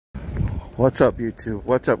What's up, YouTube?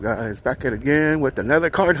 What's up, guys? Back at again with another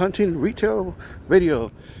card hunting retail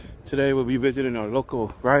video. Today we'll be visiting our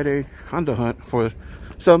local Rite on the hunt for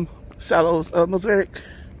some sallows of mosaic.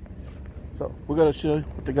 So we're gonna show you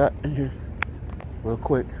what they got in here real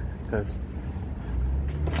quick, because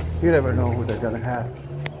you never know what they're gonna have.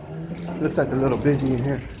 Looks like a little busy in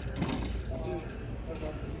here.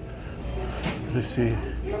 Let's see.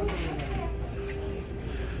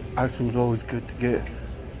 Item's always good to get.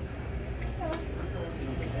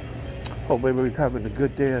 Hope everybody's having a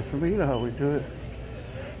good day. As for me, you know how we do it.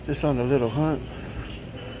 Just on a little hunt.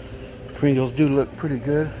 Pringles do look pretty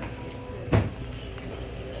good.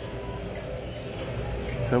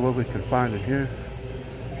 So what we can find in here.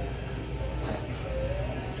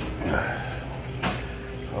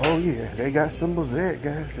 Oh yeah, they got some mosaic,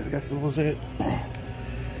 guys. They got some mosaic.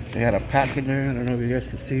 They got a pack in there. I don't know if you guys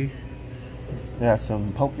can see. They got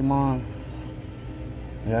some Pokemon.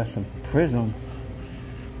 They got some Prism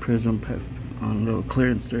on a little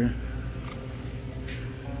clearance there.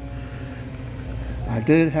 I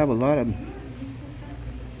did rip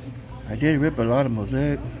a lot of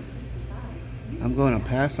mosaic. I'm going to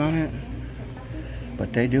pass on it,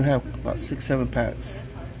 but they do have about 6-7 packs.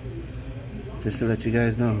 Just to let you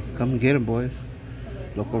guys know, come and get them, boys.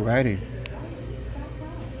 Local Rite.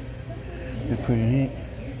 They're pretty neat.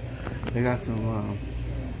 They got some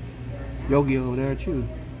Yogi over there too.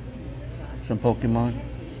 Some Pokemon.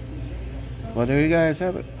 Well, there you guys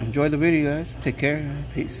have it. Enjoy the video, guys. Take care.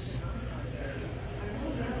 Peace.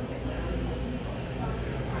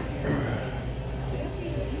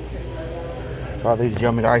 Oh, these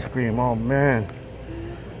yummy ice cream. Oh man,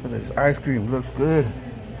 this ice cream looks good.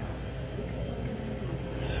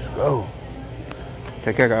 Let's go.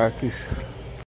 Take care, guys. Peace.